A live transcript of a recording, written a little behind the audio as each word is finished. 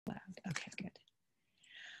Loud. Okay, good.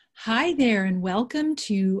 Hi there, and welcome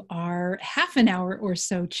to our half an hour or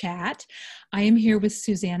so chat. I am here with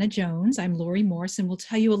Susanna Jones. I'm Laurie Morse, and we'll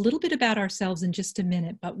tell you a little bit about ourselves in just a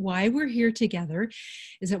minute. But why we're here together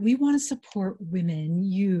is that we want to support women,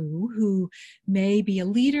 you who may be a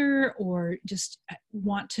leader or just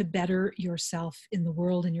want to better yourself in the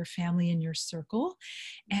world, in your family, in your circle,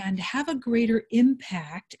 and have a greater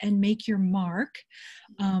impact and make your mark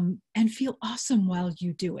and feel awesome while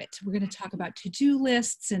you do it. We're going to talk about to-do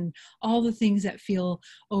lists and all the things that feel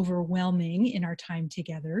overwhelming in our time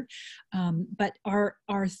together. But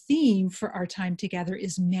our theme for our time together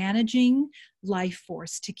is managing life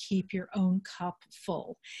force to keep your own cup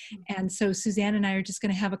full. And so Suzanne and I are just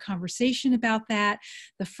going to have a conversation about that.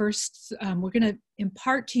 The first, we're going to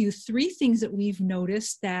impart to you 3 things that we've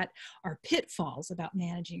noticed that are pitfalls about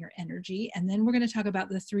managing your energy. And then we're going to talk about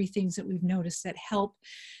the 3 things that we've noticed that help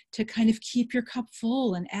to kind of keep your cup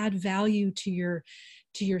full and add value to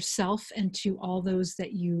yourself and to all those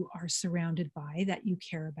that you are surrounded by, that you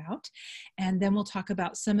care about. And then we'll talk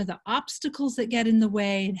about some of the obstacles that get in the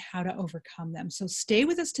way and how to overcome them. So stay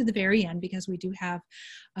with us to the very end because we do have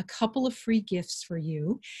a couple of free gifts for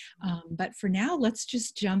you. But for now, let's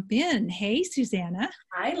just jump in. Hey, Susanna.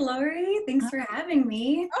 Hi, Laurie. Thanks for having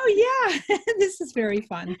me. Oh, yeah. This is very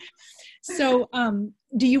fun. So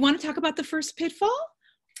do you want to talk about the first pitfall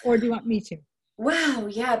or do you want me to? Wow,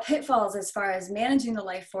 yeah, pitfalls as far as managing the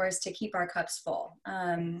life force to keep our cups full.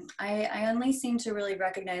 I only seem to really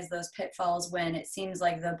recognize those pitfalls when it seems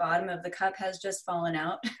like the bottom of the cup has just fallen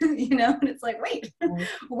out, and it's like, wait,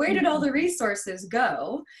 where did all the resources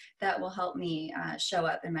go that will help me show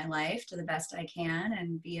up in my life to the best I can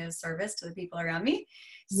and be of service to the people around me?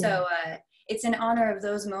 Yeah. So it's in honor of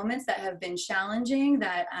those moments that have been challenging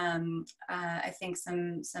that I think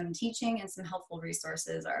some teaching and some helpful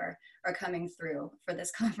resources are coming through for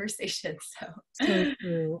this conversation. So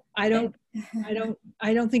true. I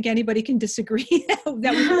don't think anybody can disagree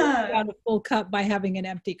that we have a full cup by having an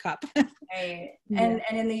empty cup. Right. And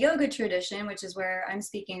in the yoga tradition, which is where I'm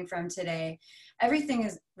speaking from today, everything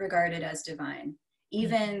is regarded as divine.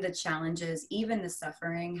 Even the challenges, even the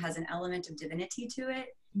suffering has an element of divinity to it.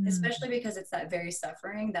 Especially because it's that very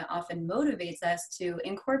suffering that often motivates us to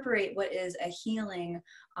incorporate what is a healing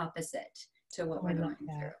opposite to what we're going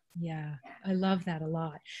through. Yeah, I love that a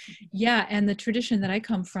lot. Yeah, and the tradition that I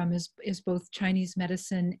come from is both Chinese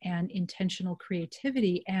medicine and intentional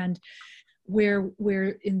creativity. And where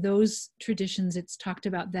in those traditions it's talked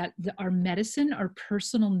about that our medicine, our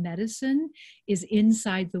personal medicine, is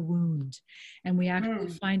inside the wound. And we actually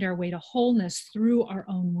find our way to wholeness through our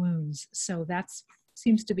own wounds. So that's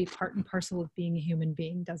seems to be part and parcel of being a human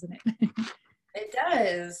being, doesn't it? It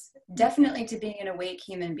does. Definitely to being an awake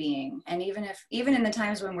human being. And even in the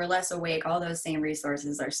times when we're less awake, all those same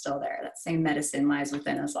resources are still there. That same medicine lies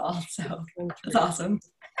within us all. So it's awesome.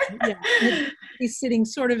 Yeah. He's sitting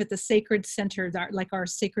sort of at the sacred center, like our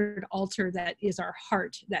sacred altar that is our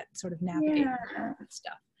heart that sort of navigates that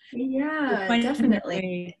stuff. Yeah,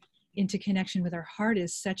 definitely. Into connection with our heart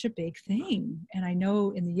is such a big thing. And I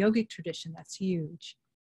know in the yogic tradition, that's huge.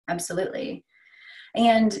 Absolutely.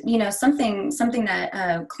 And, something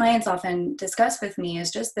that clients often discuss with me is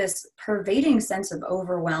just this pervading sense of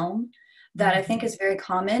overwhelm that I think is very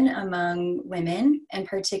common among women, and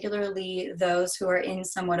particularly those who are in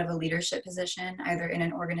somewhat of a leadership position, either in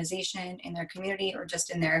an organization, in their community, or just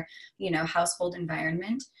in their, household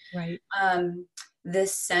environment. Right.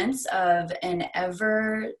 This sense of an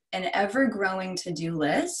ever growing to-do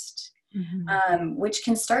list, which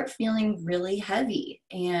can start feeling really heavy.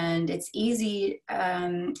 And it's easy,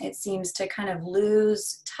 it seems, to kind of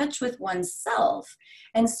lose touch with oneself.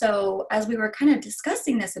 And so as we were kind of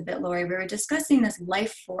discussing this a bit, Laurie, we were discussing this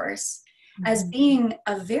life force as being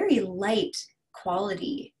a very light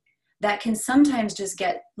quality that can sometimes just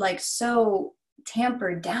get like so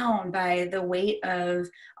tampered down by the weight of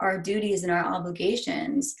our duties and our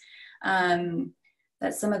obligations,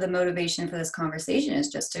 that some of the motivation for this conversation is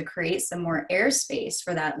just to create some more airspace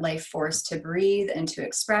for that life force to breathe and to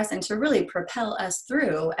express and to really propel us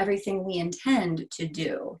through everything we intend to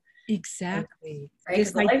do. Exactly. Right?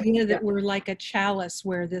 This idea that we're like a chalice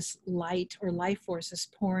where this light or life force is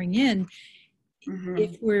pouring in.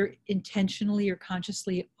 If we're intentionally or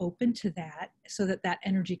consciously open to that, so that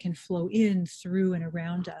energy can flow in through and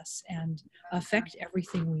around us and affect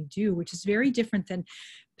everything we do, which is very different than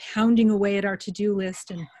pounding away at our to-do list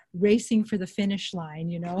and racing for the finish line,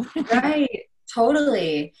 Right.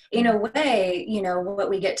 Totally. In a way, what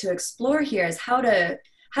we get to explore here is how to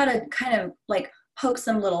kind of like poke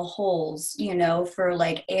some little holes, for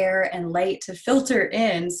like air and light to filter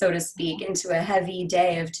in, so to speak, into a heavy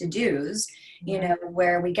day of to-dos, Right.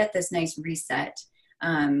 where we get this nice reset,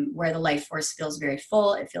 where the life force feels very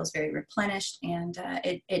full, it feels very replenished, and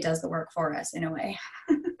it does the work for us in a way.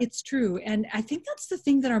 It's true. And I think that's the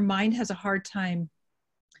thing that our mind has a hard time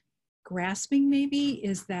grasping, maybe,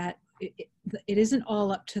 is that it isn't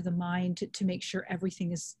all up to the mind to make sure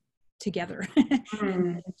everything is together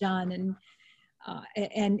and Mm. done.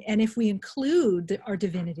 And if we include our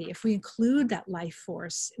divinity, if we include that life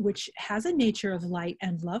force, which has a nature of light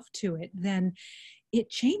and love to it, then it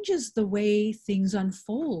changes the way things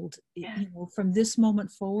unfold, Yeah. from this moment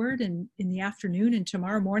forward and in the afternoon and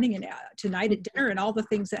tomorrow morning and tonight at dinner, and all the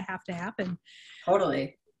things that have to happen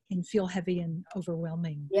Totally. can feel heavy and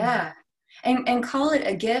overwhelming. Yeah. And call it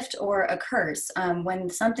a gift or a curse. When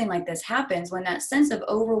something like this happens, when that sense of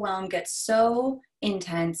overwhelm gets so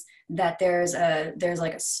intense that there's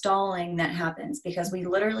like a stalling that happens because we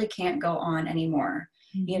literally can't go on anymore.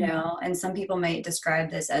 And some people might describe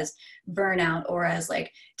this as burnout or as like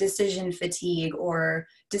decision fatigue or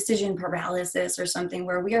decision paralysis or something,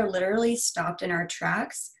 where we are literally stopped in our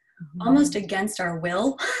tracks almost against our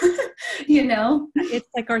will. you know It's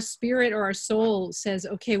like our spirit or our soul says,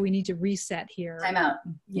 okay, we need to reset here. Time out.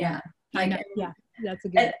 Yeah. Like, Yeah, that's a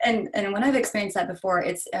good. and when I've experienced that before,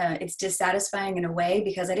 it's dissatisfying in a way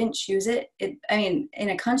because I didn't choose it. I mean, in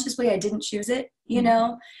a conscious way, I didn't choose it,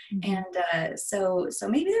 Mhm. and so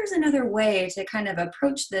maybe there's another way to kind of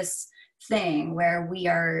approach this thing where we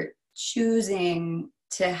are choosing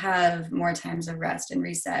to have more times of rest and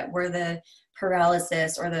reset, where the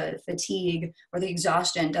paralysis or the fatigue or the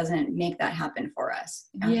exhaustion doesn't make that happen for us.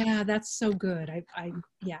 Yeah, that's so good.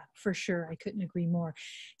 Yeah, for sure. I couldn't agree more.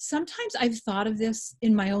 Sometimes I've thought of this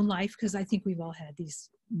in my own life because I think we've all had these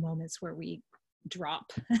moments where we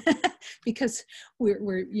drop because we're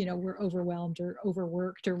overwhelmed or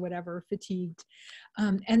overworked or whatever, fatigued.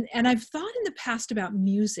 And I've thought in the past about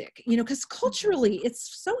music, because culturally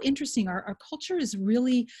it's so interesting. Our culture is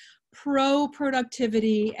really pro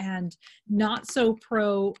productivity and not so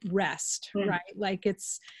pro rest, Mm. right? Like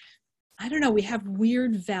I don't know, we have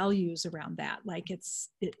weird values around that. Like it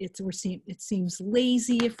seems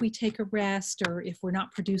lazy if we take a rest, or if we're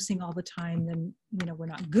not producing all the time, then, we're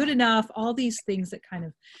not good enough. All these things that kind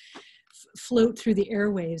of float through the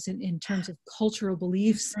airwaves in terms of cultural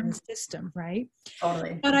beliefs in the system, right?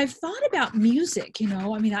 Totally. But I've thought about music, I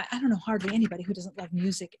mean, I don't know hardly anybody who doesn't love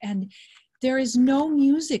music. And there is no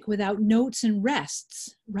music without notes and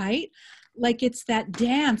rests, right? Like it's that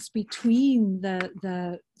dance between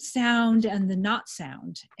the sound and the not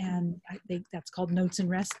sound. And I think that's called notes and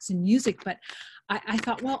rests in music. But I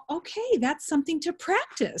thought, well, okay, that's something to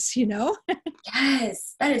practice,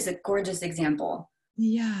 Yes, that is a gorgeous example.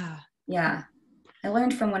 Yeah. Yeah. I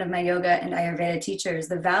learned from one of my yoga and Ayurveda teachers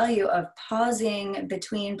the value of pausing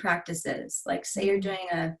between practices. Like, say you're doing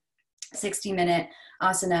a 60-minute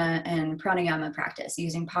asana and pranayama practice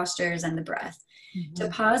using postures and the breath. To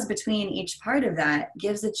Mhm. pause between each part of that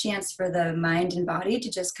gives a chance for the mind and body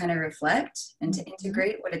to just kind of reflect and to Mhm.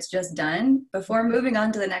 integrate what it's just done before moving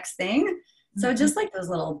on to the next thing. So Mhm. just like those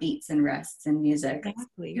little beats and rests in music, it's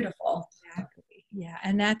Exactly. beautiful. Exactly. Yeah.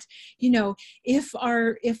 And that, if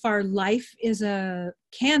our life is a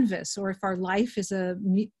canvas, or if our life is a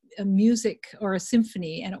music or a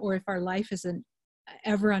symphony, or if our life is an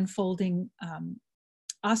ever unfolding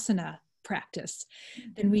asana practice,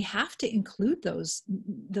 then we have to include those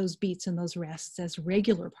beats and those rests as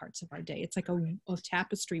regular parts of our day. It's like a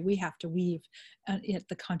tapestry we have to weave at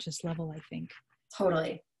the conscious level, I think.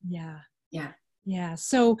 Totally. Yeah. Yeah. Yeah.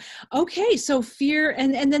 So, okay. So fear,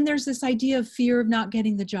 and then there's this idea of fear of not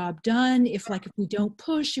getting the job done. If we don't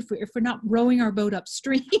push, if we're not rowing our boat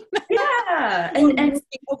upstream, Yeah. or And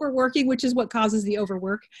overworking, which is what causes the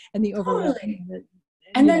overwork and the overwhelm. totally. that,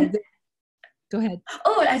 And you know, then, that, Go ahead.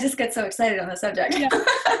 oh, I just get so excited on the subject. Yeah.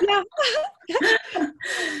 Yeah.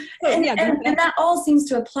 So and, yeah, go and ahead. and that all seems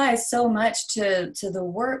to apply so much to the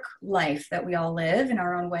work life that we all live in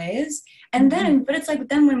our own ways. And Mhm. then, but it's like,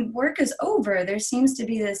 then when work is over, there seems to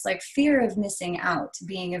be this like fear of missing out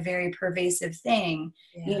being a very pervasive thing.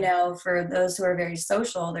 Yeah. For those who are very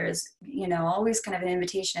social, there's always kind of an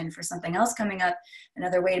invitation for something else coming up,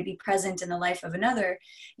 another way to be present in the life of another.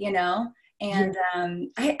 you know Yeah. and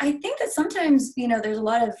I think that sometimes there's a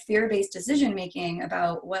lot of fear-based decision making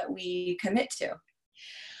about what we commit to.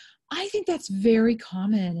 I think that's very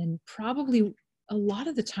common, and probably a lot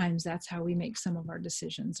of the times that's how we make some of our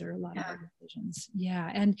decisions, or a lot of Yeah. our decisions. Yeah.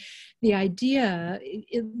 And the idea,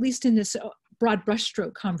 at least in this broad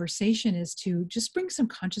brushstroke conversation, is to just bring some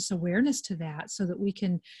conscious awareness to that, so that we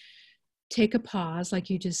can take a pause, like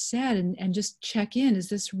you just said, and just check in. Is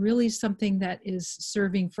this really something that is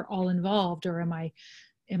serving for all involved, or am I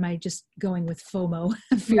just going with FOMO?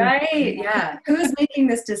 Fear. Right. Yeah. Who's making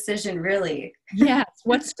this decision really? Yes.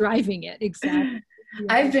 What's driving it? Exactly. Yeah.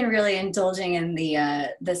 I've been really indulging in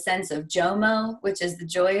the sense of JOMO, which is the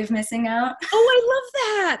joy of missing out. Oh, I love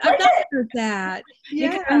that. I've not heard that. You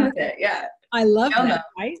Yeah. can run with it. Yeah. I love JOMO. that.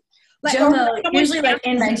 Right? Like, JOMO, someone usually like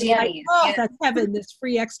in my chances me, like, jammies. oh, Yeah. that's heaven, this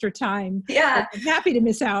free extra time. Yeah. I'm happy to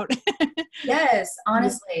miss out. Yes,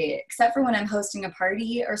 honestly, except for when I'm hosting a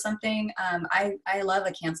party or something, I love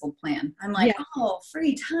a canceled plan. I'm like, Yeah. oh,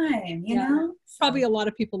 free time, you Yeah. know? Probably a lot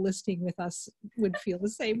of people listening with us would feel the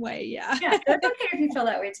same way. Yeah. Yeah, that's okay if you feel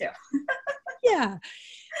that way too. Yeah.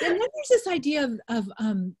 And then there's this idea of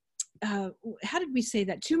how did we say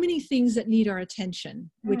that? Too many things that need our attention,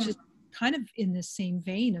 which is kind of in the same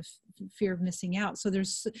vein of fear of missing out. So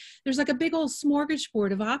there's like a big old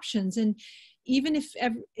smorgasbord of options. And even if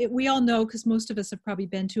we all know, because most of us have probably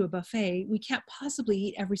been to a buffet, we can't possibly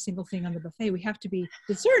eat every single thing on the buffet. We have to be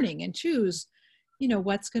discerning and choose,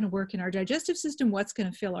 what's going to work in our digestive system, what's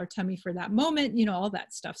going to fill our tummy for that moment, all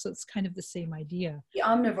that stuff. So it's kind of the same idea. The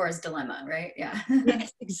omnivore's dilemma, right? Yeah.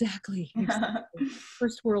 Yes, exactly.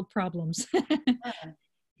 First world problems.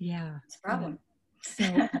 Yeah. It's a problem.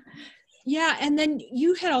 So, yeah. And then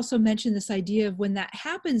you had also mentioned this idea of when that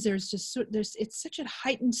happens, it's such a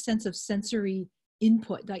heightened sense of sensory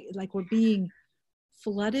input, like we're being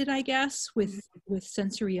flooded, I guess, with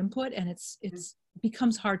sensory input, and it's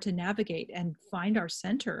becomes hard to navigate and find our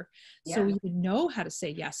center. Yeah. So we know how to say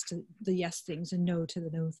yes to the yes things and no to the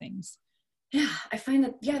no things. Yeah, I find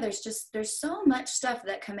that, there's so much stuff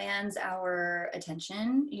that commands our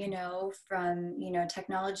attention, from,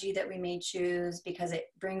 technology that we may choose because it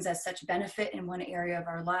brings us such benefit in one area of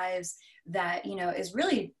our lives that, is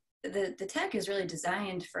really, the tech is really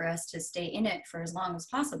designed for us to stay in it for as long as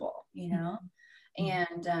possible, Mm-hmm.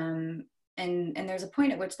 And there's a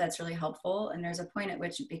point at which that's really helpful, and there's a point at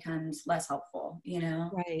which it becomes less helpful,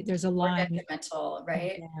 Right. There's a line. Or detrimental,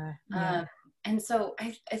 right? Yeah. And so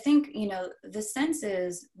I think, the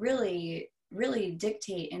senses really, really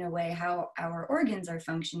dictate in a way how our organs are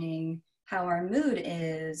functioning, how our mood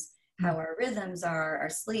is, how our rhythms are, our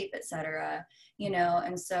sleep, etc.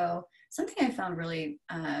 And so something I found really,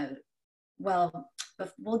 we'll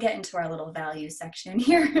get into our little value section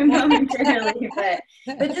here momentarily, but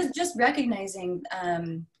just recognizing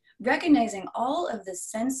all of the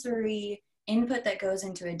sensory input that goes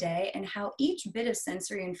into a day and how each bit of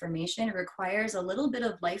sensory information requires a little bit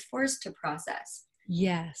of life force to process.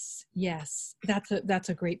 Yes. That's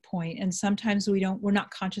a great point. And sometimes we're not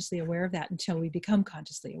consciously aware of that until we become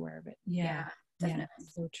consciously aware of it. Yeah, definitely. Yeah,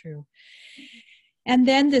 so true. And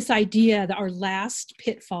then this idea that our last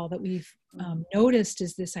pitfall that we've noticed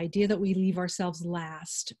is this idea that we leave ourselves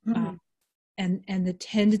last. And the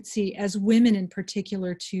tendency as women in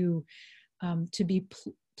particular to be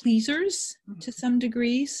pleasers to some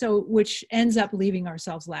degree, so which ends up leaving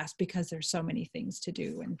ourselves last because there's so many things to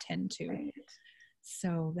do and tend to. Right.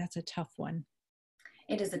 So that's a tough one.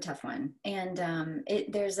 It is a tough one, and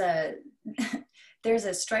there's a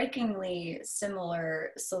strikingly similar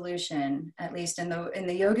solution, at least in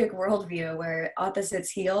the yogic worldview, where opposites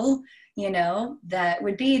heal. That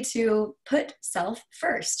would be to put self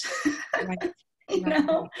first. Right.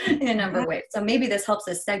 In a number of ways. So maybe this helps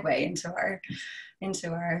us segue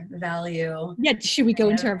into our value. Yeah, should we go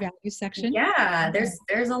into our value section? Yeah,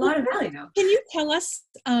 there's a lot of value. Can you tell us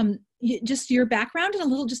just your background and a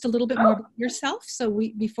little bit more about yourself, so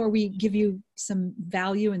before we give you some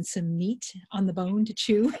value and some meat on the bone to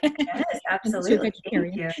chew? Yes, absolutely.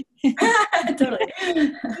 Thank you. Totally.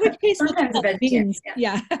 In which case, sometimes a vegetarian.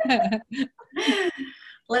 Yeah.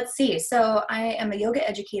 Let's see. So I am a yoga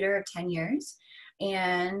educator of 10 years.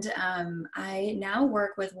 And I now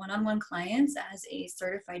work with one-on-one clients as a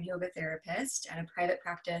certified yoga therapist at a private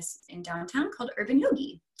practice in downtown called Urban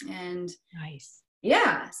Yogi. And nice.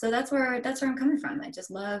 Yeah, so that's where I'm coming from. I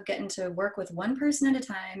just love getting to work with one person at a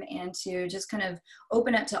time and to just kind of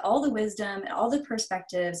open up to all the wisdom and all the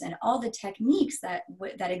perspectives and all the techniques that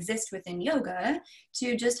exist within yoga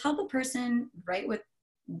to just help a person right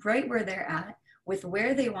where they're at, with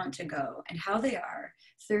where they want to go and how they are,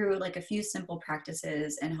 through like a few simple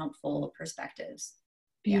practices and helpful perspectives.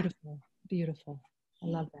 Beautiful. I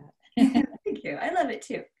love that. Thank you. I love it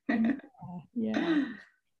too. Yeah.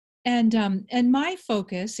 And my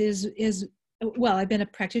focus is well, I've been a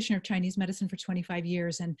practitioner of Chinese medicine for 25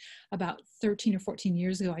 years, and about 13 or 14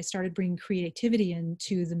 years ago, I started bringing creativity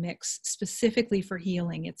into the mix specifically for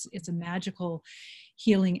healing. It's a magical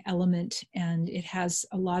healing element, and it has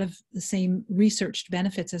a lot of the same researched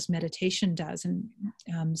benefits as meditation does.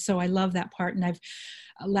 And so I love that part. And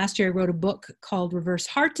last year I wrote a book called Reverse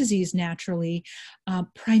Heart Disease Naturally,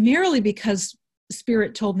 primarily because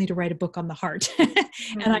Spirit told me to write a book on the heart.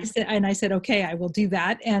 And I said, okay, I will do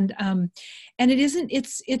that. And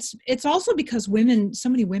it's also because so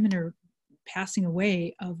many women are passing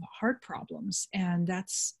away of heart problems, and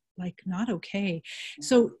that's like not okay.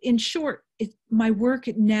 So in short, my work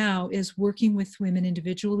now is working with women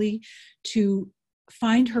individually to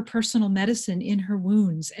find her personal medicine in her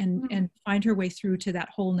wounds and find her way through to that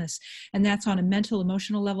wholeness. And that's on a mental,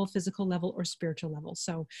 emotional level, physical level, or spiritual level.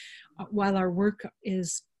 So while our work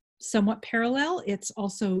is somewhat parallel, it's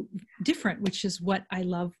also different, which is what I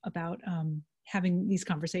love about having these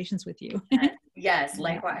conversations with you. Yes,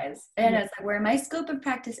 likewise. And it's like where my scope of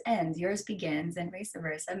practice ends, yours begins, and vice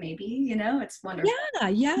versa. Maybe, it's wonderful.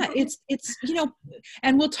 Yeah. It's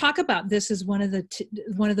and we'll talk about this as one of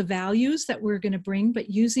the values that we're going to bring, but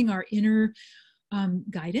using our inner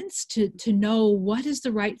guidance to know what is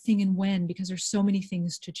the right thing and when, because there's so many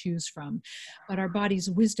things to choose from. But our body's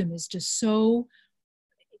wisdom is just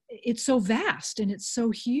it's so vast and it's so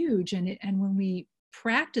huge, and when we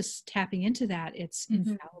practice tapping into that, it's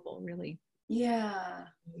infallible, really. Yeah.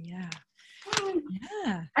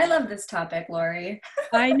 I love this topic, Laurie.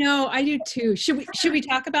 I know, I do too. Should we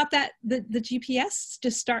talk about that, the GPS?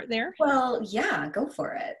 Just start there. Well, yeah, go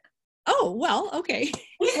for it. Oh, well, okay.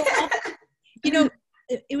 Well,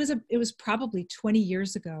 it was probably 20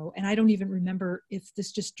 years ago, and I don't even remember if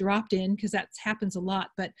this just dropped in, because that happens a lot.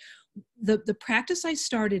 But the practice I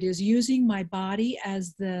started is using my body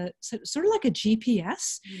as the sort of like a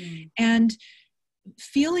GPS, and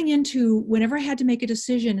feeling into whenever I had to make a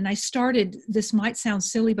decision. And this might sound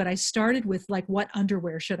silly, but I started with like, what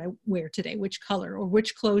underwear should I wear today? Which color, or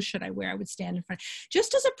which clothes should I wear? I would stand in front,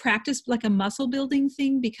 just as a practice, like a muscle building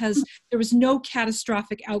thing, because there was no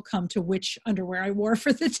catastrophic outcome to which underwear I wore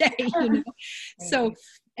for the day, So,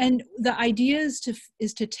 and the idea is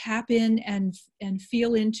to tap in and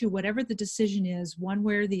feel into whatever the decision is, one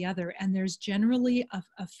way or the other. And there's generally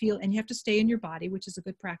a feel, and you have to stay in your body, which is a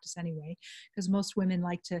good practice anyway, because most women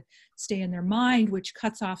like to stay in their mind, which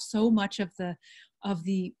cuts off so much of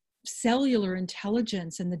the cellular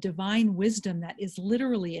intelligence and the divine wisdom that is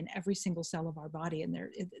literally in every single cell of our body. And they're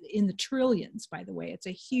in the trillions, by the way. It's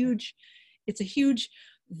a huge,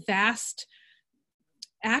 vast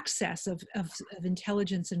access of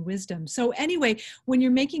intelligence and wisdom. So anyway, when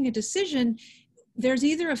you're making a decision, there's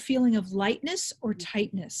either a feeling of lightness or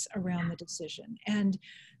tightness around the decision. And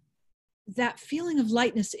that feeling of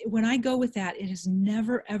lightness, when I go with that, it has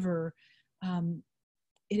never, ever,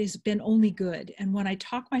 it has been only good. And when I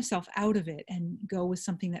talk myself out of it and go with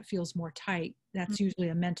something that feels more tight, that's usually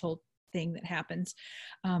a mental thing that happens.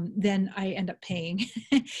 Then I end up paying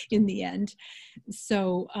in the end.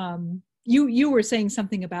 So, you were saying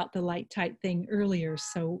something about the light tight thing earlier.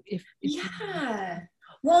 So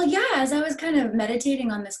Well, yeah, as I was kind of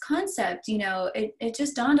meditating on this concept, it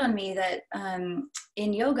just dawned on me that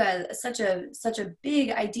in yoga, such a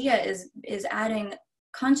big idea is adding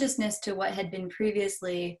consciousness to what had been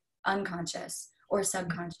previously unconscious or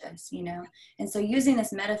subconscious, And so using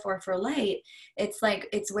this metaphor for light, it's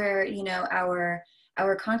where,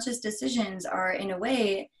 our conscious decisions are in a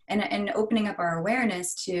way, and opening up our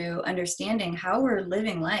awareness to understanding how we're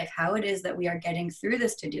living life, how it is that we are getting through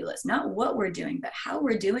this to-do list, not what we're doing, but how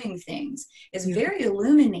we're doing things, is very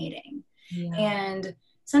illuminating. And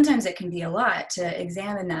sometimes it can be a lot to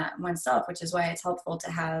examine that oneself, which is why it's helpful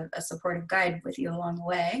to have a supportive guide with you along the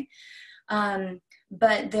way.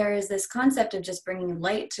 But there is this concept of just bringing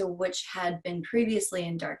light to which had been previously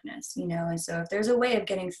in darkness, and so if there's a way of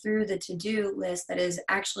getting through the to-do list that is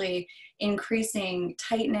actually increasing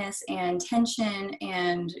tightness and tension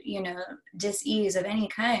and, dis-ease of any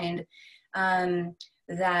kind,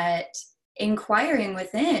 that inquiring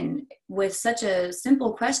within with such a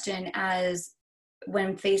simple question as,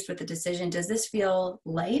 when faced with the decision, does this feel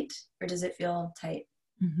light or does it feel tight?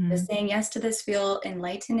 Does saying yes to this feel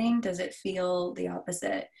enlightening? Does it feel the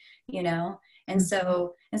opposite? And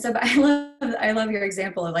so, but I love your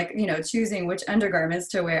example of choosing which undergarments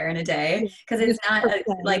to wear in a day, because it's not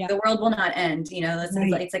the world will not end.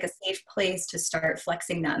 It's like a safe place to start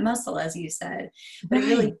flexing that muscle, as you said. But it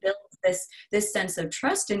really builds this sense of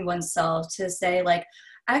trust in oneself to say,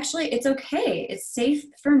 actually, it's okay. It's safe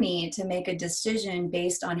for me to make a decision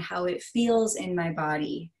based on how it feels in my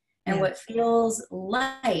body. And Yeah. what feels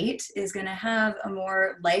light is going to have a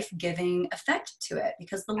more life-giving effect to it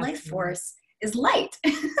because the life Absolutely. force is light.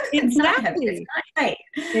 It's not heavy. It's Exactly. not light.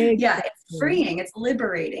 Yeah, it's Exactly. freeing. It's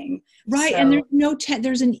liberating. Right. And So, there's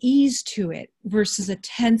there's an ease to it versus a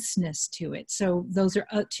tenseness to it. So those are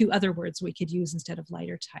two other words we could use instead of light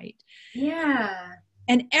or tight. yeah.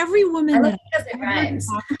 And every I woman like that it because it I've ever rhymes.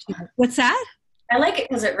 talked to, what's that? I like it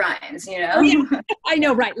because it rhymes, you Oh yeah, know? I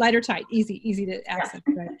know, right? Light or tight, easy to Yeah. access,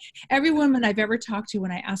 right? Every woman I've ever talked to,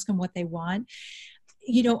 when I ask them what they want,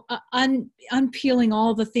 unpeeling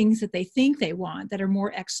all the things that they think they want that are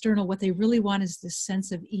more external, what they really want is this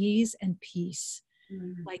sense of ease and peace,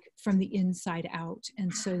 Mm. like from the inside out.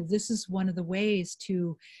 And so this is one of the ways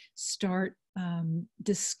to start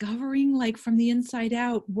discovering, like from the inside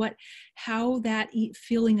out, how that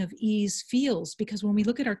feeling of ease feels. Because when we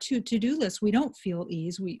look at our to-do list, we don't feel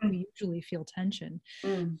ease. We usually feel tension.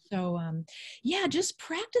 Mm. So yeah, just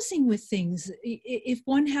practicing with things. If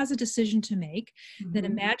one has a decision to make, then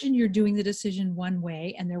Mm-hmm. imagine you're doing the decision one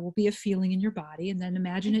way and there will be a feeling in your body, and then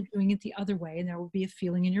imagine it doing it the other way and there will be a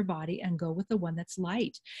feeling in your body, and go with the one that's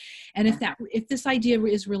light. And Yeah. if this idea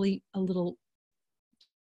is really a little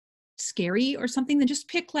scary or something, then just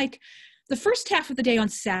pick like the first half of the day on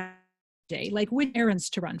Saturday, like which errands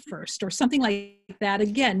to run first or something like that.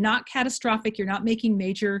 Again, not catastrophic. You're not making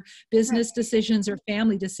major Right. business decisions or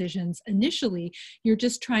family decisions initially. You're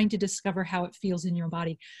just trying to discover how it feels in your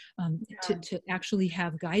body, Yeah. to actually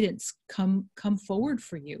have guidance come forward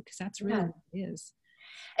for you, because that's really Yeah. what it is.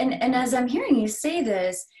 And as I'm hearing you say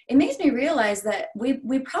this, it makes me realize that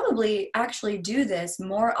we probably actually do this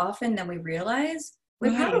more often than we realize. We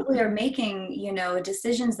Right. probably are making,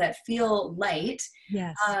 decisions that feel light,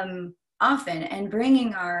 Yes. often, and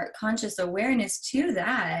bringing our conscious awareness to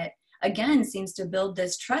that again seems to build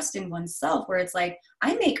this trust in oneself where it's like,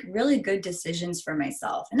 I make really good decisions for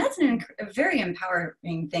myself. And that's a very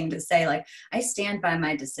empowering thing to say, like, I stand by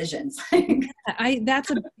my decisions. That's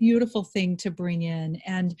a beautiful thing to bring in.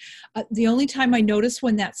 And the only time I notice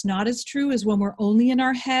when that's not as true is when we're only in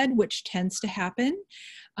our head, which tends to happen.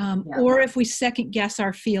 Yeah. Or if we second guess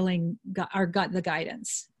our feeling, our gut, the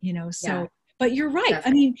guidance, Yeah. so, but you're right. I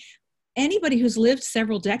Definitely. mean, anybody who's lived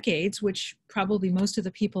several decades, which probably most of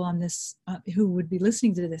the people on this who would be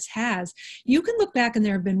listening to this has, you can look back and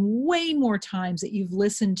there have been way more times that you've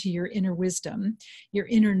listened to your inner wisdom, your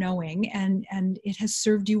inner knowing, and it has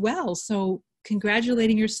served you well. So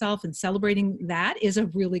congratulating yourself and celebrating that is a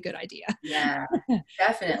really good idea. Yeah, You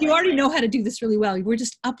definitely. already know how to do this really well. We're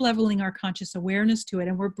just up leveling our conscious awareness to it,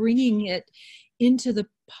 and we're bringing it into the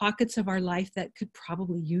pockets of our life that could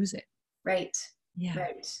probably use it. Right. Yeah.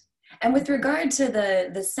 Right. And with regard to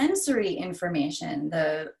the sensory information,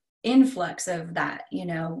 the influx of that,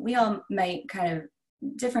 we all might kind of,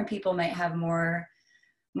 different people might have more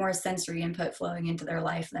sensory input flowing into their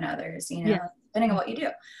life than others, Yeah. depending on what you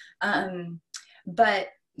do. But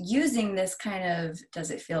using this kind of, does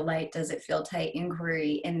it feel light, does it feel tight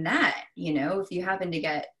inquiry in that, if you happen to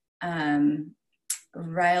get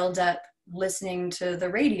riled up listening to the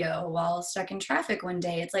radio while stuck in traffic one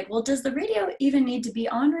day, it's like, well, does the radio even need to be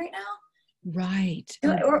on right now? Right.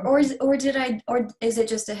 Or is it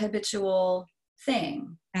just a habitual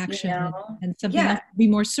thing? Action and something Yeah. else be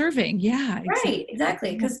more serving. Yeah, Right, exactly. exactly.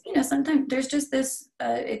 Yeah. Because sometimes there's just this.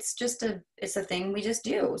 It's a thing we just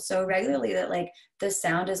do so regularly that, like, the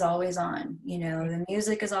sound is always on. The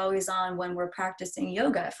music is always on when we're practicing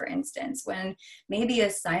yoga, for instance. When maybe a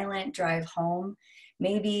silent drive home,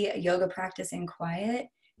 maybe a yoga practice in quiet.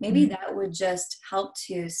 Maybe Mm. that would just help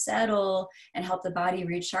to settle and help the body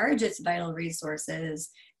recharge its vital resources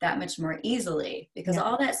that much more easily, because Yeah.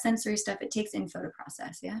 all that sensory stuff, it takes info to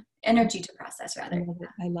process. Yeah, energy to process, I rather. love it.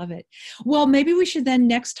 I love it. Well, maybe we should then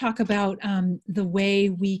next talk about the way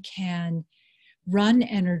we can run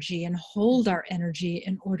energy and hold our energy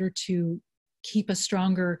in order to keep a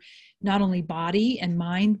stronger, not only body and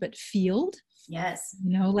mind, but field. Yes.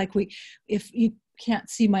 Like if you can't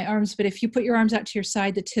see my arms, but if you put your arms out to your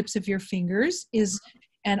side, the tips of your fingers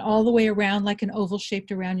and all the way around, like an oval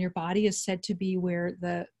shaped around your body, is said to be where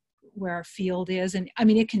our field is. And I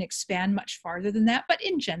mean, it can expand much farther than that, but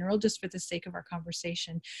in general, just for the sake of our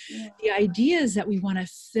conversation, Yeah. the idea is that we want to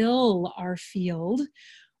fill our field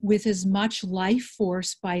with as much life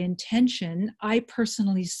force by intention. I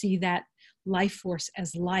personally see that life force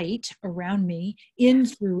as light around me, in,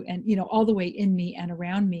 through, and all the way in me and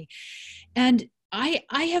around me. And I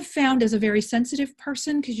have found, as a very sensitive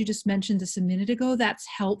person, because you just mentioned this a minute ago, that's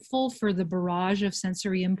helpful for the barrage of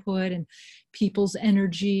sensory input and people's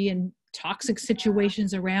energy and toxic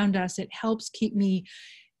situations around us. It helps keep me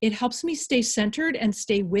it helps me stay centered and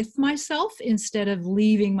stay with myself instead of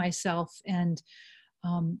leaving myself and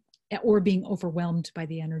or being overwhelmed by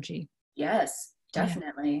the energy. Yes, Yeah.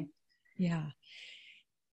 definitely. Yeah.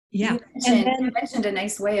 You Yeah. And mentioned, you then, mentioned a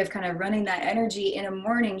nice way of kind of running that energy in a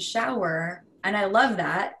morning shower. And I love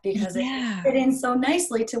that because it yeah, fit in so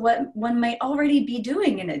nicely to what one might already be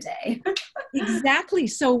doing in a day. exactly.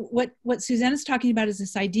 So what Suzanne is talking about is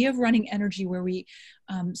this idea of running energy where we,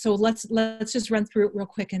 so let's just run through it real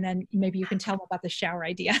quick, and then maybe you can tell them about the shower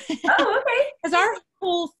idea. Oh, okay. Because our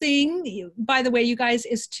whole thing, by the way, you guys,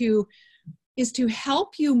 is to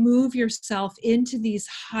help you move yourself into these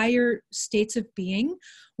higher states of being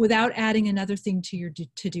without adding another thing to your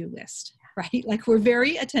to-do list, right? Like, we're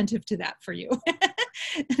very attentive to that for you.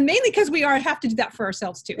 Mainly because we have to do that for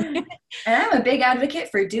ourselves too. And I'm a big advocate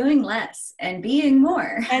for doing less and being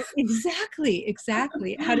more. And exactly.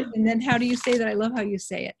 And then how do you say that? I love how you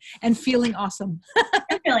say it. And feeling awesome.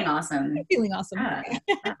 I'm feeling awesome. Feeling awesome. Yeah,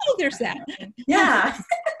 Oh, there's that. yeah.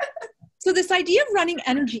 So this idea of running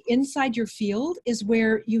energy inside your field is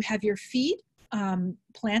where you have your feet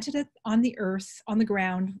planted on the earth, on the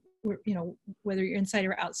ground, whether you're inside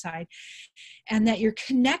or outside, and that you're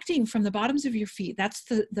connecting from the bottoms of your feet. That's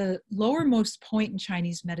the lowermost point in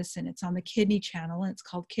Chinese medicine. It's on the kidney channel, and it's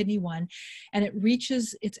called kidney 1. And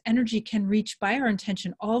its energy can reach, by our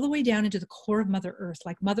intention, all the way down into the core of Mother Earth.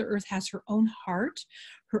 Like, Mother Earth has her own heart,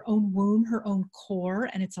 her own womb, her own core,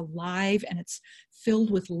 and it's alive, and it's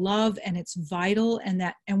filled with love, and it's vital,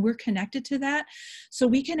 and we're connected to that. So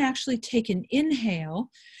we can actually take an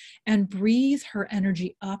inhale and breathe her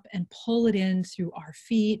energy up and pull it in through our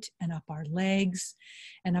feet and up our legs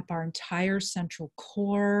and up our entire central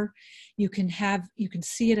core. You can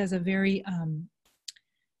see it as a very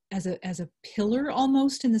as a pillar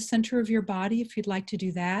almost in the center of your body, if you'd like to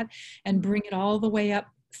do that, and bring it all the way up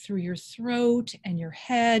through your throat and your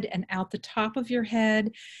head and out the top of your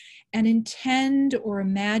head. And intend or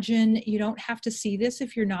imagine, you don't have to see this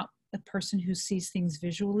if you're not a person who sees things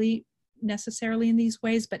visually necessarily in these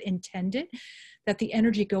ways, but intend it, that the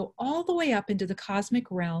energy go all the way up into the cosmic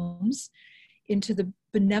realms, into the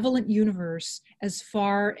benevolent universe as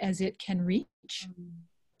far as it can reach.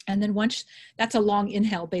 And then once, that's a long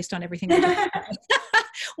inhale based on everything I just said.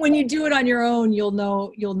 When you do it on your own, you'll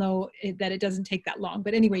know that it doesn't take that long.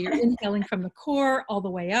 But anyway, you're inhaling from the core all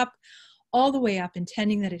the way up,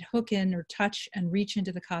 intending that it hook in or touch and reach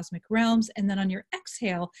into the cosmic realms. And then on your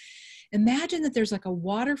exhale, imagine that there's like a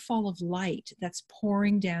waterfall of light that's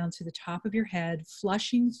pouring down through the top of your head,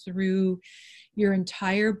 flushing through your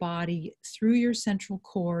entire body, through your central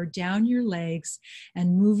core, down your legs,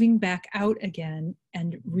 and moving back out again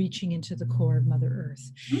and reaching into the core of Mother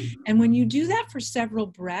Earth. And when you do that for several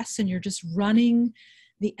breaths and you're just running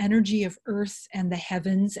the energy of earth and the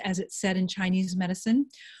heavens, as it's said in Chinese medicine,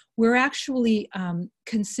 we're actually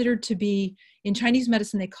considered to be, in Chinese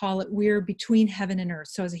medicine, they call it, we're between heaven and earth.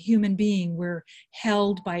 So as a human being, we're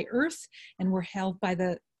held by earth and we're held by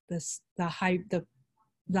the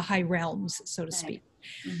high realms, so to speak.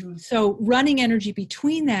 Mm-hmm. So running energy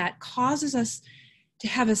between that causes us to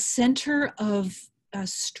have a center of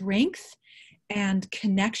strength and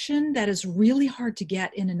connection that is really hard to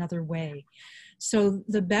get in another way. So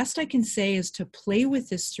the best I can say is to play with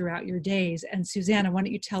this throughout your days. And Susanna, why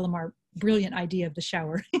don't you tell them our brilliant idea of the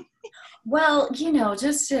shower? Well,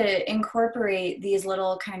 just to incorporate these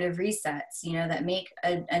little kind of resets, that make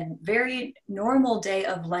a very normal day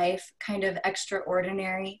of life kind of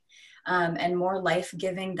extraordinary and more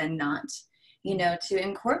life-giving than not. To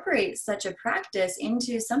incorporate such a practice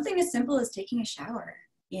into something as simple as taking a shower,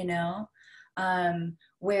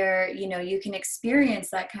 where, you can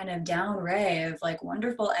experience that kind of down ray of like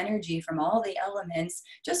wonderful energy from all the elements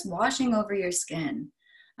just washing over your skin.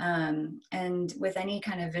 And with any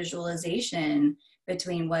kind of visualization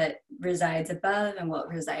between what resides above and what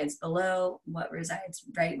resides below, what resides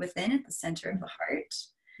right within at the center of the heart,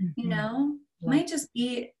 might just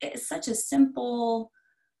be such a simple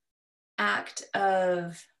act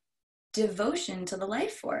of devotion to the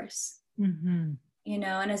life force. Mm-hmm.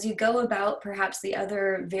 And as you go about perhaps the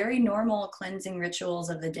other very normal cleansing rituals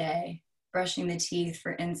of the day, brushing the teeth,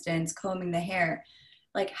 for instance, combing the hair,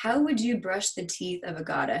 like, how would you brush the teeth of a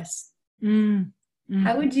goddess? Mm-hmm.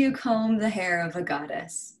 How would you comb the hair of a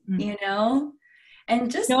goddess? Mm-hmm.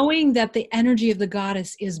 And just knowing that the energy of the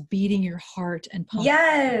goddess is beating your heart and pumping,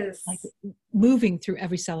 yes, like moving through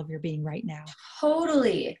every cell of your being right now.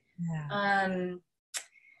 Totally. Yeah.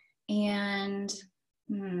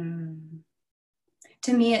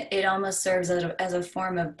 To me, it almost serves as a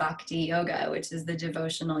form of bhakti yoga, which is the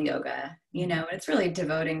devotional yoga. It's really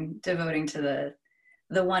devoting to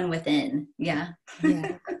the one within. Yeah.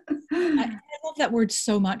 Yeah. I love that word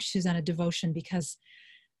so much, Susanna, devotion, because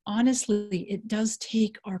honestly, it does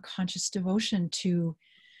take our conscious devotion to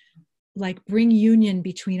like bring union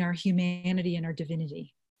between our humanity and our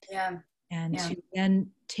divinity. Yeah. And Yeah. to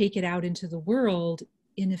then take it out into the world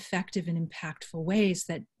in effective and impactful ways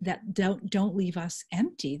that don't leave us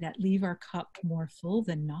empty, that leave our cup more full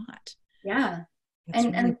than not. Yeah. That's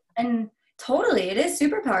And really and totally, it is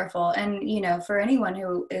super powerful. And for anyone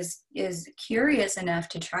who is curious enough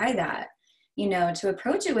to try that, to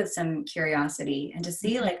approach it with some curiosity and to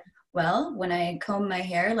see like, well, when I comb my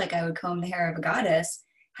hair like I would comb the hair of a goddess,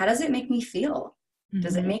 how does it make me feel?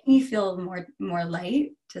 Does it make me feel more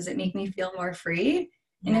light? Does it make me feel more free?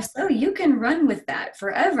 And if so, you can run with that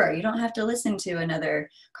forever. You don't have to listen to another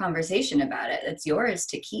conversation about it. It's yours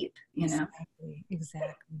to keep, Exactly.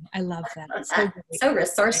 I love that. It's so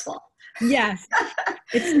resourceful. Yes.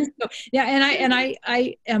 Yeah. And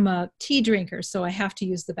I am a tea drinker, so I have to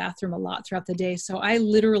use the bathroom a lot throughout the day. So I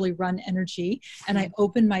literally run energy and I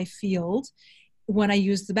open my field when I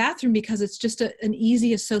use the bathroom because it's just an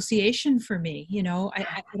easy association for me.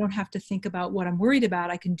 I don't have to think about what I'm worried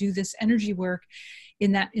about. I can do this energy work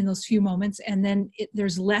in those few moments. And then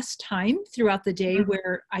there's less time throughout the day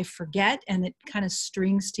where I forget, and it kind of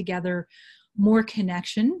strings together more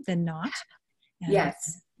connection than not. And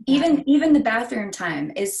yes. Even the bathroom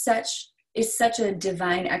time is such a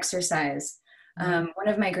divine exercise. One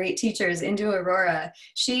of my great teachers, Into Aurora,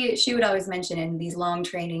 she would always mention in these long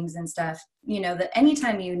trainings and stuff, that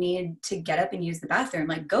anytime you need to get up and use the bathroom,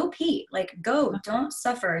 like go pee, like go, don't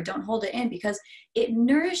suffer, don't hold it in, because it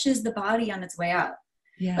nourishes the body on its way out.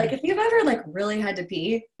 Yeah. Like if you've ever like really had to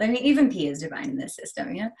pee, I mean, even pee is divine in this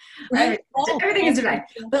system, right? Everything is divine.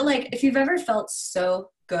 But like if you've ever felt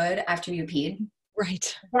so good after you peed,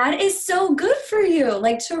 right, that is so good for you.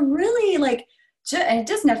 Like to really like, and it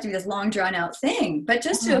doesn't have to be this long drawn out thing, but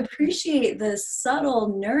just to appreciate the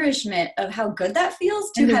subtle nourishment of how good that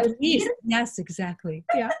feels to have peed. Yes, exactly.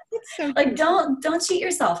 Yeah. It's so like, don't cheat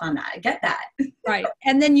yourself on that. Get that. Right.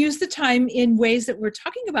 And then use the time in ways that we're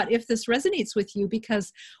talking about if this resonates with you,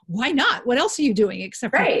 because why not? What else are you doing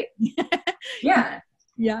except right. Yeah.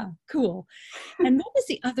 Yeah. Cool. And what was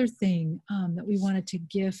the other thing that we wanted to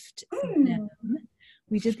gift them?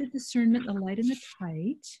 We did the discernment, the light and the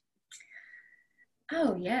tight.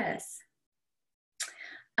 Oh, yes.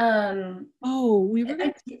 We were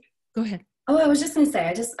going to go ahead. Oh, I was just going to say,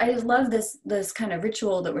 I just love this kind of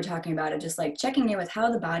ritual that we're talking about, of just like checking in with how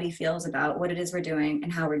the body feels about what it is we're doing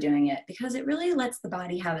and how we're doing it, because it really lets the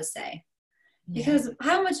body have a say. Because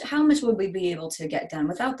how much would we be able to get done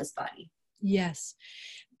without this body? Yes.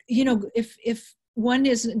 If one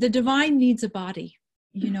is, the divine needs a body,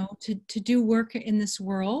 to do work in this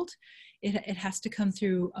world, it has to come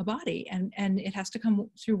through a body, and it has to come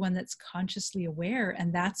through one that's consciously aware.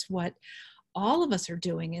 And that's what all of us are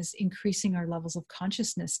doing, is increasing our levels of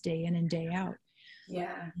consciousness day in and day out.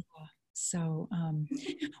 Yeah. So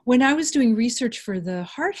when I was doing research for the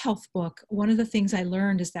heart health book, one of the things I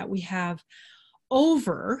learned is that we have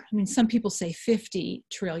some people say 50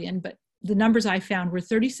 trillion, but the numbers I found were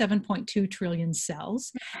 37.2 trillion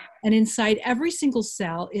cells. And inside every single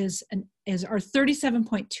cell are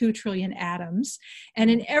 37.2 trillion atoms.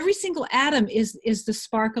 And in every single atom is the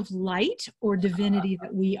spark of light or divinity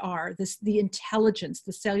that we are, the intelligence,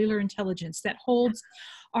 the cellular intelligence that holds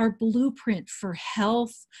our blueprint for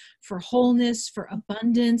health, for wholeness, for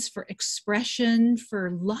abundance, for expression,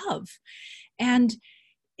 for love.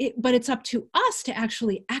 But it's up to us to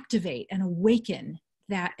actually activate and awaken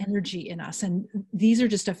that energy in us. And these are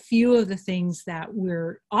just a few of the things that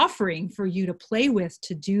we're offering for you to play with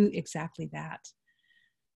to do exactly that.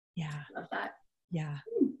 Yeah. Love that. Yeah.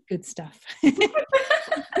 Good stuff.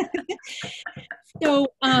 So,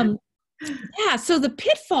 so the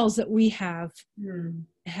pitfalls that we have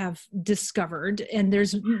discovered, and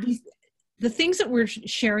there's the things that we're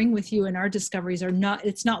sharing with you in our discoveries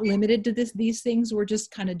it's not limited to these things. We're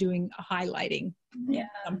just kind of doing a highlighting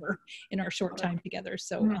number in our short time together.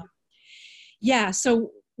 So,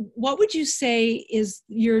 so what would you say is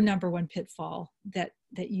your number one pitfall that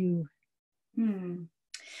you?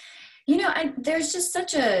 There's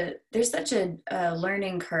such a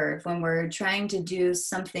learning curve when we're trying to do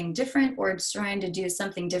something different or trying to do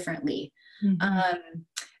something differently.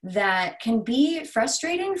 That can be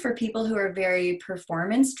frustrating for people who are very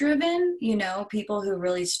performance driven, people who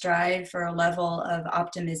really strive for a level of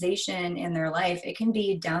optimization in their life. It can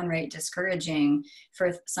be downright discouraging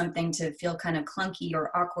for something to feel kind of clunky or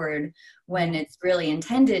awkward when it's really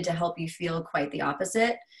intended to help you feel quite the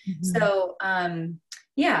opposite. So,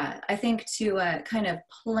 Yeah, I think to kind of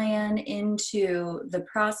plan into the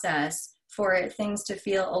process for things to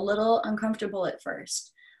feel a little uncomfortable at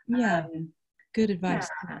first. Yeah. Um, Good yeah. advice.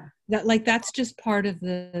 That like that's just part of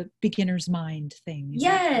the beginner's mind thing. Is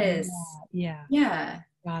that Yes. yeah, Yeah.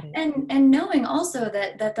 got it. And knowing also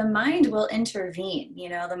that the mind will intervene. You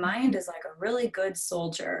know, the mind is like a really good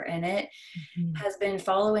soldier, and it Mhm. has been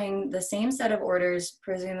following the same set of orders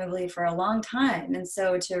presumably for a long time, and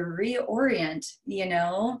so to reorient,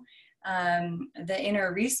 the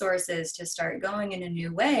inner resources to start going in a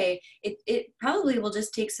new way, it probably will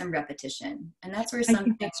just take some repetition, and that's where I think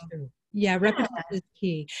something. that's true. Yeah, Yeah. repetition is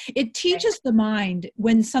key. It Right. teaches the mind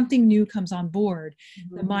when something new comes on board,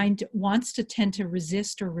 the Mhm. mind wants to tend to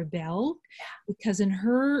resist or rebel because in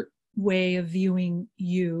her way of viewing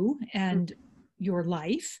you and your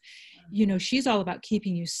life, she's all about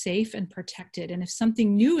keeping you safe and protected. And if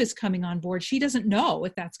something new is coming on board, she doesn't know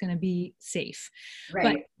if that's going to be safe. But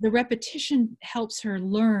Right. the repetition helps her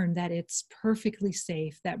learn that it's perfectly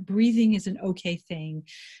safe, that breathing is an okay thing,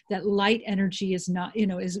 that light energy is not,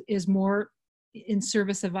 is more in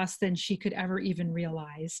service of us than she could ever even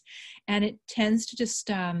realize. And it tends to just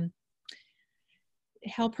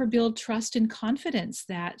help her build trust and confidence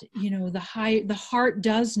that the heart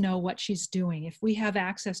does know what she's doing. If we have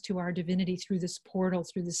access to our divinity through this portal,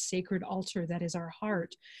 through this sacred altar that is our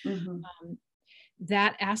heart, Mm-hmm.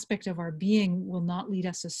 that aspect of our being will not lead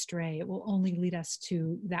us astray. It will only lead us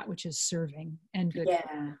to that which is serving and good.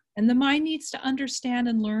 Yeah. And the mind needs to understand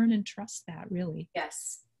and learn and trust that, really.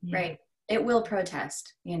 Yes. Yeah. Right. It will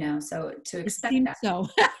protest, so to It expect seems that. so.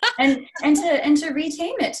 And to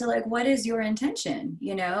retame it to like, what is your intention,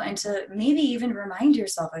 and to maybe even remind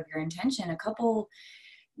yourself of your intention a couple,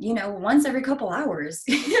 once every couple hours,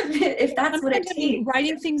 if that's what it Sometimes takes.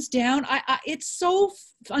 writing things down, it's so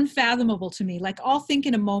unfathomable to me. Like I'll think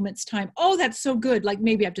in a moment's time, oh, that's so good. Like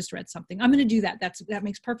maybe I've just read something. I'm going to do that. That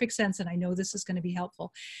makes perfect sense. And I know this is going to be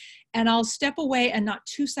helpful. And I'll step away, and not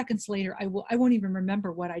 2 seconds later, I won't even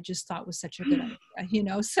remember what I just thought was such a good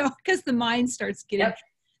idea, so because the mind starts getting, Yep.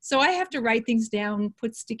 so I have to write things down,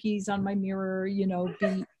 put stickies on my mirror,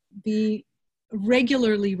 be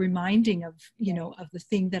regularly reminding of, of the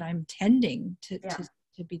thing that I'm tending Yeah.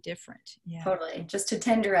 to be different. Yeah. Totally. Just to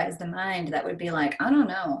tenderize the mind, that would be like, I don't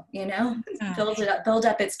know, build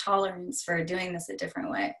up its tolerance for doing this a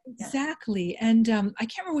different way. Yeah. Exactly. And I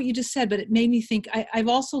can't remember what you just said, but it made me think, I've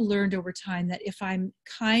also learned over time that if I'm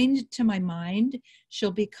kind to my mind,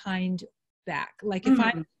 she'll be kind back. Like if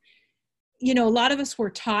I'm, a lot of us were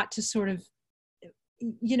taught to sort of,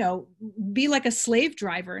 be like a slave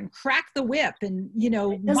driver and crack the whip and,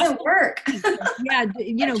 It doesn't work. yeah,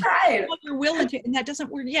 tried. your will into, and that doesn't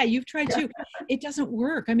work. Yeah, you've tried too. It doesn't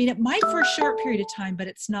work. I mean, it might for a short period of time, but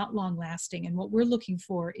it's not long lasting. And what we're looking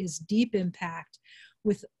for is deep impact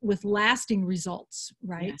with lasting results,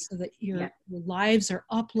 right? Yeah. So that your lives are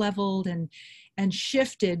up leveled and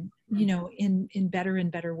shifted, in better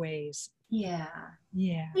and better ways. Yeah.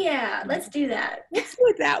 Yeah. Let's do that. Let's do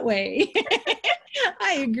it that way.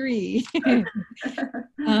 I agree.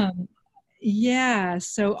 Yeah.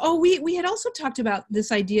 So, we had also talked about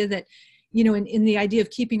this idea that, in the idea of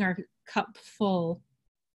keeping our cup full,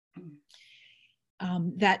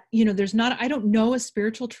 that, there's not, I don't know a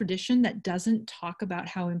spiritual tradition that doesn't talk about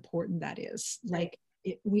how important that is. Like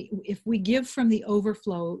if we give from the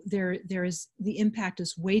overflow, there is, the impact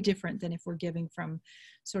is way different than if we're giving from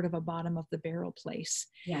sort of a bottom of the barrel place.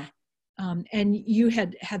 Yeah. And you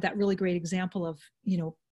had that really great example of,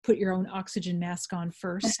 put your own oxygen mask on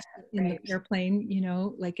first in the airplane,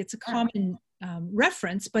 like it's a common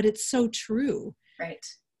reference, but it's so true. Right.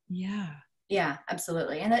 Yeah. Yeah,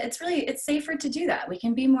 absolutely. And it's safer to do that. We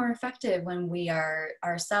can be more effective when we are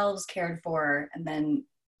ourselves cared for and then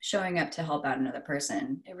showing up to help out another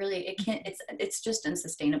person. It's just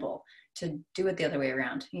unsustainable to do it the other way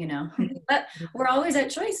around, but we're always at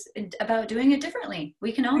choice about doing it differently.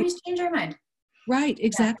 We can always change our mind. Right.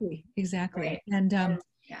 Exactly. Right. And,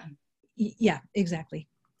 yeah, exactly.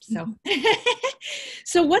 So,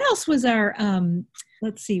 so what else was our,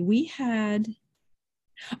 let's see, we had,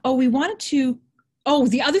 we wanted to,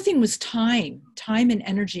 the other thing was time and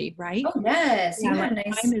energy, right? Oh, yes. Yeah, You had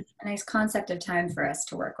a nice concept of time for us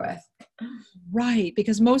to work with. Right.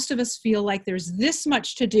 Because most of us feel like there's this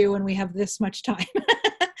much to do and we have this much time.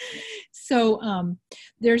 So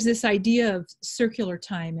there's this idea of circular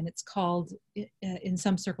time, and it's called, in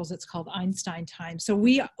some circles, it's called Einstein time. So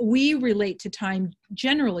we relate to time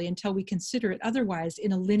generally, until we consider it otherwise,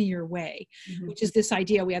 in a linear way, which is this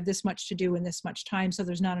idea we have this much to do in this much time, so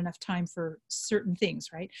there's not enough time for certain things,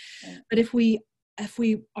 right? But if we if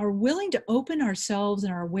we are willing to open ourselves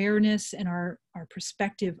and our awareness and our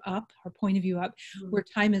perspective up, our point of view up, where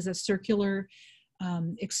time is a circular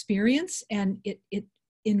experience, and it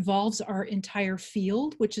involves our entire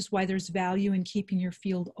field, which is why there's value in keeping your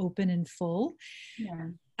field open and full. Yeah.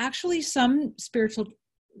 Actually, some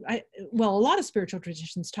a lot of spiritual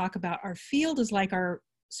traditions talk about our field is like our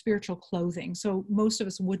spiritual clothing. So most of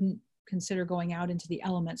us wouldn't consider going out into the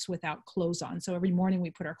elements without clothes on. So every morning we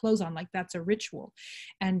put our clothes on, like that's a ritual.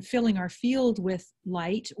 And filling our field with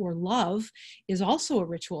light or love is also a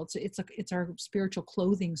ritual. It's our spiritual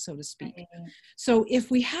clothing, so to speak. Right. So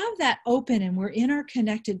if we have that open and we're in our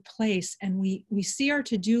connected place, and we see our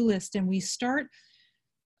to-do list, and we start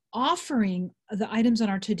offering the items on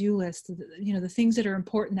our to-do list, the things that are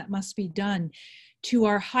important that must be done, to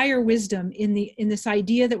our higher wisdom, in this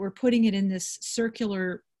idea that we're putting it in this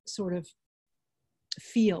circular sort of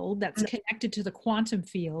field that's connected to the quantum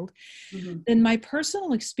field, then my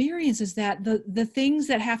personal experience is that the things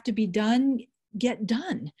that have to be done get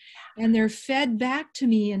done, and they're fed back to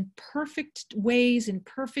me in perfect ways, in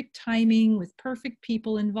perfect timing, with perfect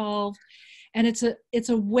people involved. And it's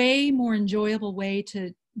a way more enjoyable way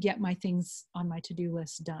to get my things on my to-do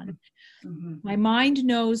list done. My mind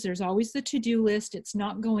knows there's always the to-do list. It's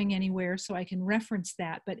not going anywhere, so I can reference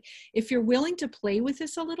that. But if you're willing to play with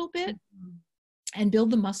this a little bit and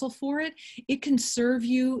build the muscle for it, it can serve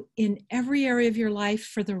you in every area of your life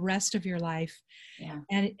for the rest of your life. Yeah.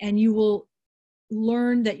 And you will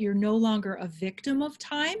learn that you're no longer a victim of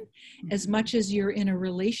time as much as you're in a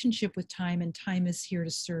relationship with time, and time is here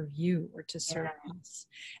to serve you or to serve us.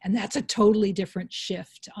 And that's a totally different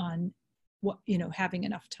shift on what, having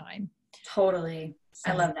enough time. Totally.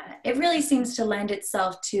 So. I love that. It really seems to lend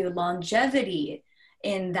itself to longevity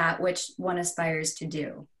in that which one aspires to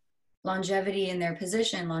do. Longevity in their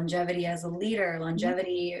position, longevity as a leader,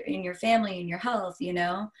 longevity in your family, in your health,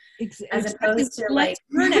 as opposed to like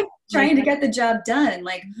trying to get the job done.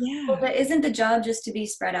 Like, well, but isn't the job just to be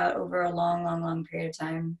spread out over a long, long, long period of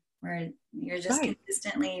time where you're just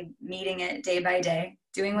consistently meeting it day by day,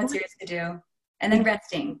 doing what's yours to do, and then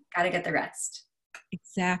resting. Got to get the rest.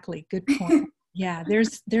 Exactly. Good point. Yeah.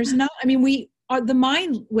 There's not, the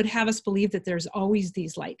mind would have us believe that there's always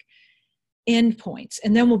these like end points,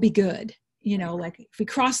 and then we'll be good. Like if we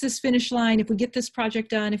cross this finish line, if we get this project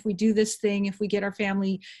done, if we do this thing, if we get our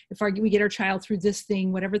family, we get our child through this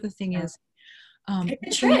thing, whatever the thing is.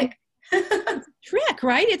 Trick. Trick,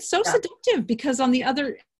 right? It's so seductive, because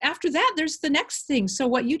after that, there's the next thing. So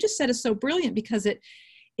what you just said is so brilliant, because it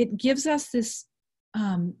gives us this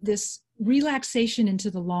relaxation into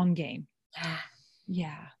the long game.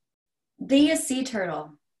 Yeah. Be a sea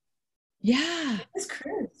turtle. Yeah. It's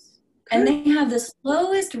cruise. And they have the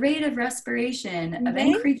slowest rate of respiration of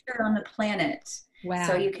any creature on the planet. Wow.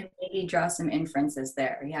 So you can maybe draw some inferences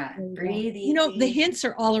there. Yeah. Breathe easy. The hints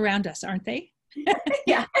are all around us, aren't they?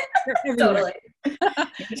 Yeah. Totally.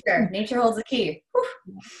 Nature holds the key. Whew.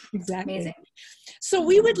 Exactly. Amazing. So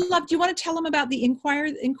we would love, do you want to tell them about the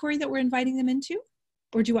inquiry that we're inviting them into?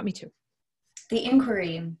 Or do you want me to? The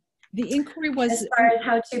inquiry. The inquiry was as far as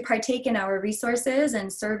how to partake in our resources and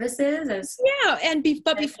services.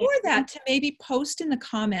 But before that, to maybe post in the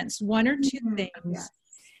comments one or two things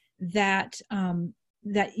that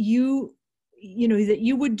you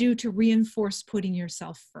would do to reinforce putting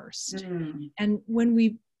yourself first. And when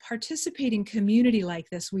we participate in community like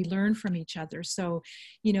this, we learn from each other. So,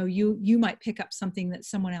 you might pick up something that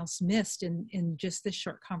someone else missed in just this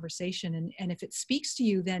short conversation. And if it speaks to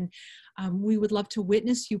you, then we would love to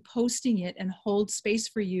witness you posting it and hold space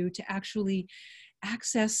for you to actually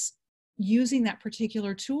access using that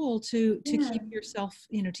particular tool to keep yourself,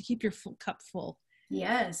 to keep your full cup full.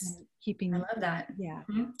 Yes. I love that. Yeah.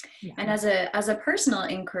 Yeah. And as a personal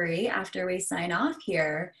inquiry, after we sign off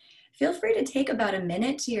here, feel free to take about a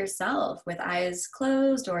minute to yourself with eyes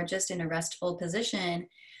closed or just in a restful position,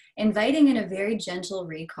 inviting in a very gentle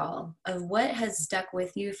recall of what has stuck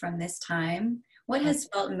with you from this time, what has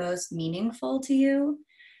felt most meaningful to you,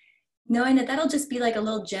 knowing that that'll just be like a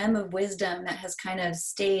little gem of wisdom that has kind of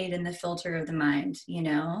stayed in the filter of the mind,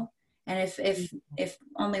 And if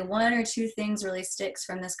only one or two things really sticks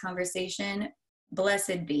from this conversation,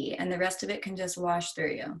 blessed be, and the rest of it can just wash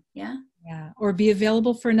through you. Yeah. Yeah. Or be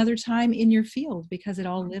available for another time in your field, because it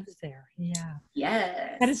all lives there. Yeah.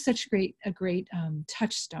 Yes. That is such a great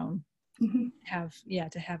touchstone to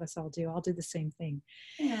have us all do. I'll do the same thing.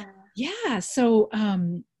 Yeah. Yeah. So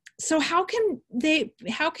how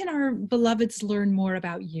can our beloveds learn more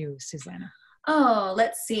about you, Susanna? Oh,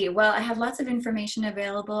 let's see. Well, I have lots of information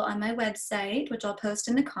available on my website, which I'll post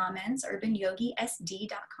in the comments,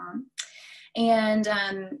 urbanyogisd.com. And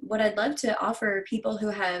what I'd love to offer people who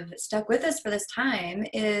have stuck with us for this time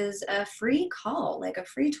is a free call, like a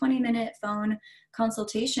free 20-minute phone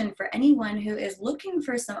consultation for anyone who is looking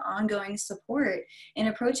for some ongoing support in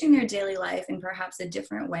approaching their daily life in perhaps a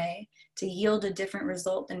different way to yield a different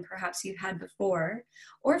result than perhaps you've had before,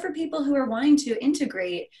 or for people who are wanting to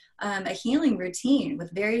integrate a healing routine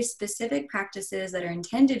with very specific practices that are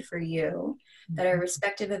intended for you, that are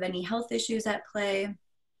respective of any health issues at play.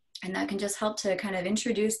 And that can just help to kind of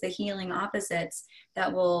introduce the healing opposites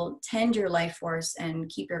that will tend your life force and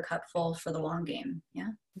keep your cup full for the long game. Yeah.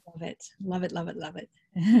 Love it. Love it. Love it. Love it.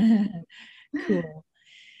 Cool.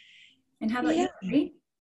 And how about Yeah. you, Laurie?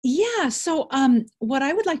 Yeah. So what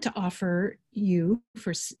I would like to offer you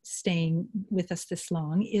for staying with us this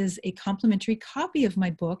long is a complimentary copy of my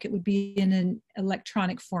book. It would be in an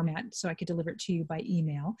electronic format, so I could deliver it to you by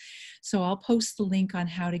email. So I'll post the link on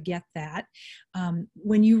how to get that.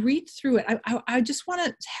 When you read through it, I just want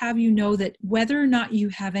to have you know that whether or not you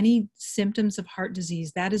have any symptoms of heart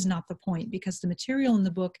disease, that is not the point, because the material in the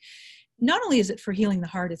book, not only is it for healing the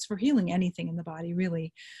heart, it's for healing anything in the body,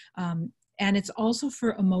 really. And it's also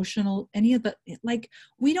for emotional,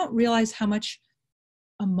 we don't realize how much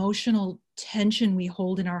emotional tension we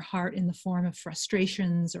hold in our heart in the form of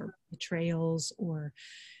frustrations or betrayals or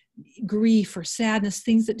grief or sadness,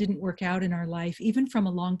 things that didn't work out in our life, even from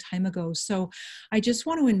a long time ago. So I just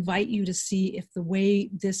want to invite you to see if the way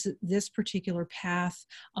this particular path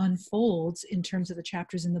unfolds in terms of the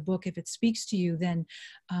chapters in the book, if it speaks to you, then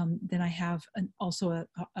I have also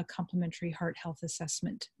a complimentary heart health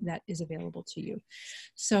assessment that is available to you.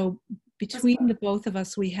 So between the both of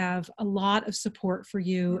us, we have a lot of support for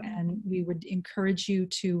you, and we would encourage you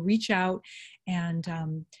to reach out and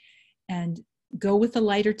go with the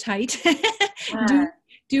lighter tight.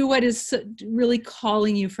 do what is really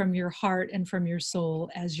calling you from your heart and from your soul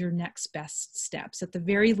as your next best steps. At the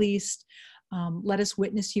very least, let us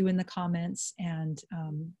witness you in the comments, and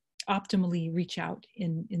optimally reach out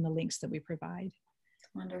in the links that we provide.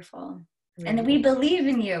 Wonderful. Great. And we believe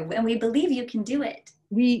in you, and we believe you can do it.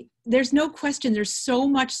 There's no question, there's so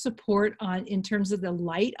much support in terms of the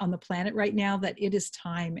light on the planet right now that it is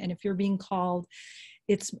time. And if you're being called,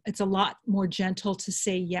 it's a lot more gentle to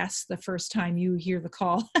say yes the first time you hear the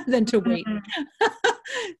call than to wait.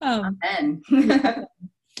 Yeah.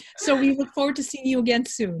 So we look forward to seeing you again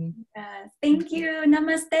soon. Thank you.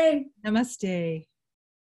 Namaste. Namaste.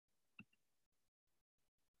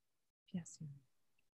 Yes.